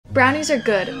Brownies are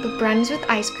good, but brownies with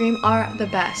ice cream are the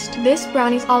best. This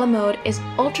Brownies A La Mode is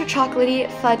ultra chocolatey,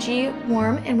 fudgy,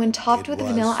 warm, and when topped with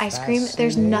vanilla ice cream,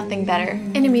 there's nothing better.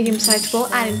 In a medium-sized bowl,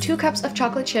 add in 2 cups of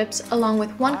chocolate chips along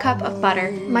with 1 cup of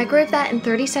butter. Microwave that in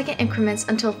 30-second increments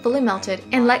until fully melted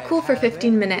and let cool for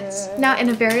 15 minutes. Now in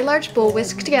a very large bowl,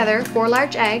 whisk together 4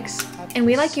 large eggs, and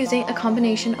we like using a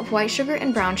combination of white sugar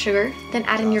and brown sugar. Then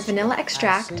add in your vanilla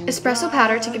extract, espresso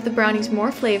powder to give the brownies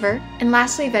more flavor, and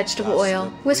lastly vegetable oil.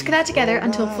 Whisk that together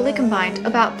until fully combined,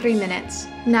 about 3 minutes.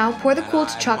 Now pour the cooled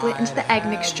chocolate into the egg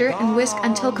mixture and whisk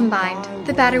until combined.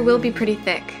 The batter will be pretty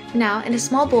thick. Now in a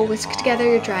small bowl, whisk together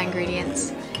your dry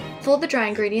ingredients. Fold the dry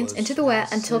ingredients into the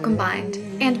wet until combined,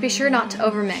 and be sure not to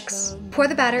overmix. Pour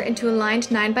the batter into a lined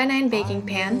 9x9 baking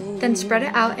pan, then spread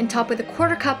it out and top with a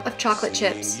 1/4 cup of chocolate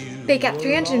chips. Bake at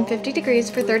 350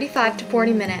 degrees for 35 to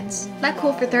 40 minutes. Let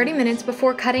cool for 30 minutes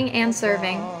before cutting and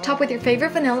serving. Top with your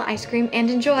favorite vanilla ice cream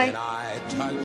and enjoy!